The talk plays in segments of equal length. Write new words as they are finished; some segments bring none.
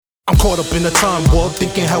Caught up in a time warp,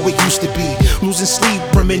 thinking how it used to be. Losing sleep,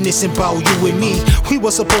 reminiscing about you and me. We were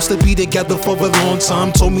supposed to be together for a long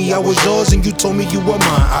time. Told me I was yours and you told me you were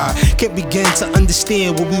mine. I can't begin to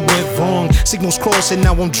understand where we went wrong. Signals crossing,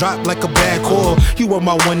 now I'm dropped like a bad call. You were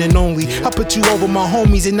my one and only. I put you over my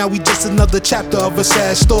homies and now we just another chapter of a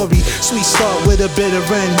sad story. Sweet start with a bitter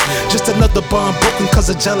end. Just another bond broken cause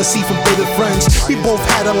of jealousy from bitter friends. We both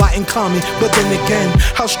had a lot in common, but then again,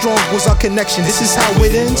 how strong was our connection? This is how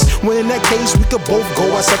it ends. When in that case we could both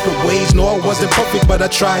go our separate ways. No, I wasn't perfect, but I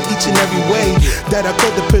tried each and every way that I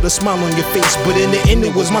could to put a smile on your face. But in the end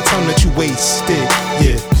it was my time that you wasted.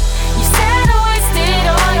 Yeah. You said I wasted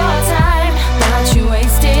all your time, but you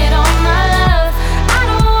wasted all my love. I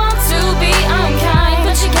don't want to be unkind,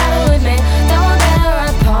 but you gotta admit that we're better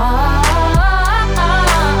apart.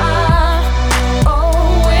 Oh,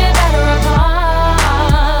 we're better apart.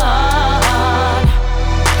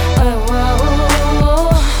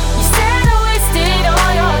 Oh, you said I wasted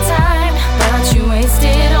all your time, but you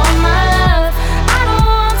wasted all my love. I don't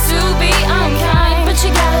want to be unkind, but you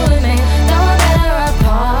gotta admit that we're better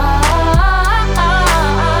apart.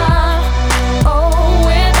 Oh,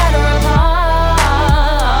 we're better apart.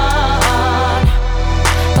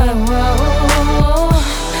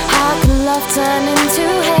 How could love turn into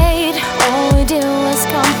hate? All we did was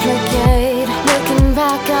complicate. Looking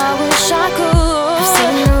back, I wish I could have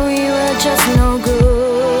seen that we were just no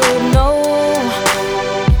good. No,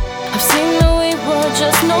 I've seen that we were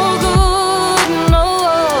just no good. No.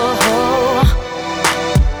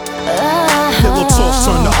 Pillow talks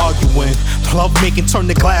turn to arguing. Love making turn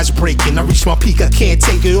to glass breaking. I reached my peak, I can't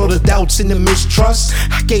take it. All the doubts and the mistrust.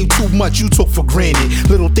 I gave too much, you took for granted.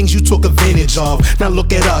 Little things you took advantage of. Now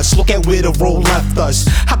look at us, look at where the road left us.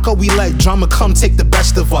 How could we let drama come take the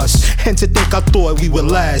best of us? And to think I thought we would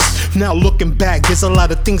last. Now looking back, there's a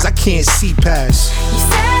lot of things I can't see past. You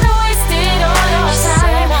said